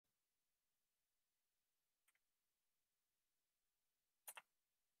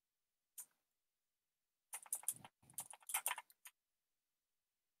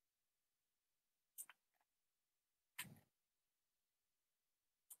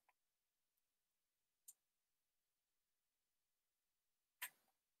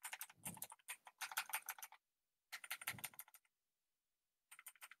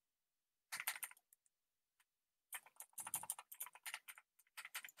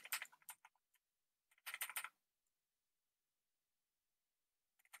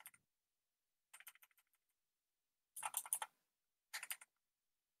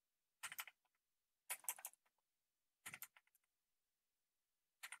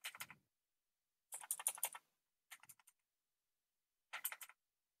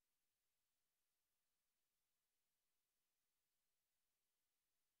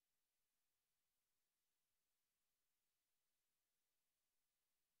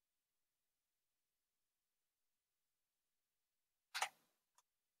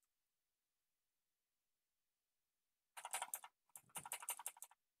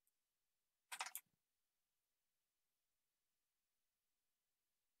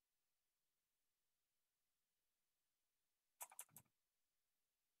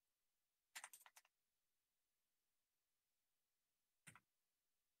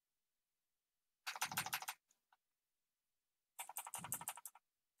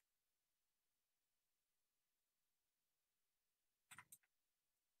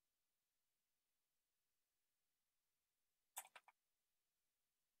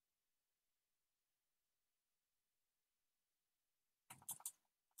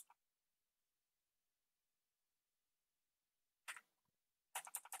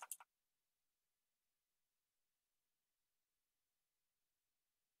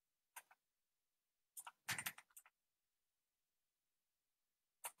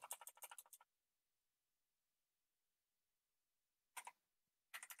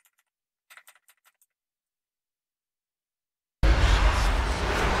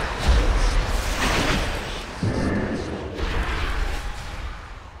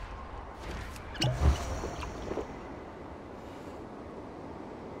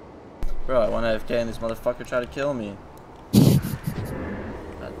Bro, I went AFK and this motherfucker tried to kill me.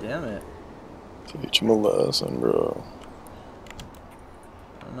 God damn it. Teach him a lesson, bro.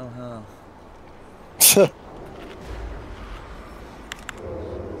 I don't know how. Can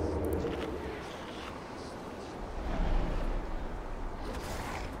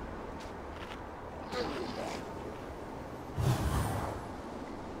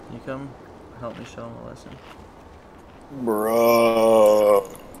you come help me show him a lesson? Bro.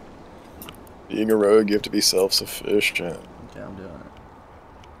 Being a rogue, you have to be self-sufficient. Okay, I'm doing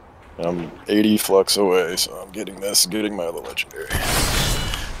it. I'm 80 flux away, so I'm getting my other legendary.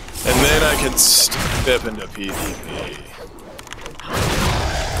 And then I can step into PvP.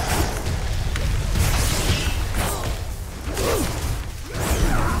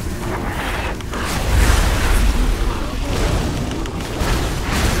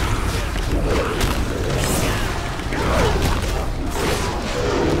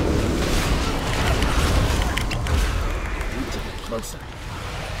 Closer.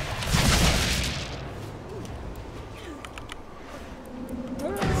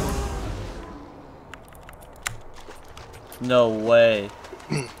 No way.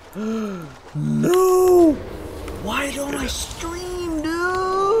 No! Why don't I stream,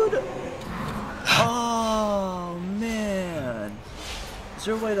 dude? Oh, man. Is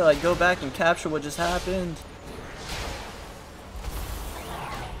there a way to like go back and capture what just happened?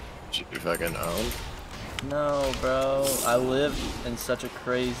 You fucking own? No, bro. I lived in such a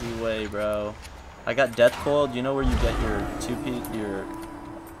crazy way, bro. I got death coiled. You know where you get your your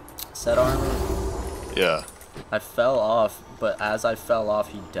set armor? Yeah. I fell off, but as I fell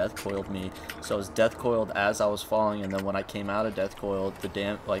off, he death coiled me. So I was death coiled as I was falling, and then when I came out of death coil,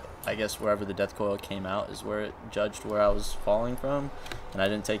 I guess wherever the death coil came out is where it judged where I was falling from, and I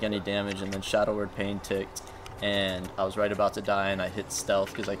didn't take any damage. And then Shadow Word Pain ticked, and I was right about to die, and I hit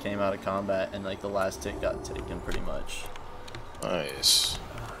stealth because I came out of combat, and like the last tick got taken pretty much. Nice.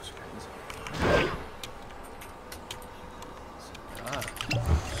 Oh, that's crazy. God.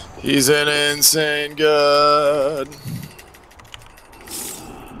 He's an insane god.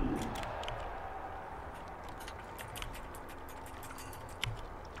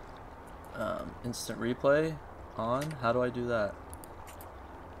 Instant replay on? How do I do that?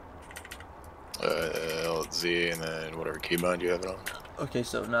 Z and then whatever keybind you have it on. Okay,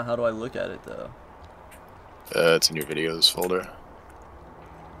 so now how do I look at it though? It's in your videos folder.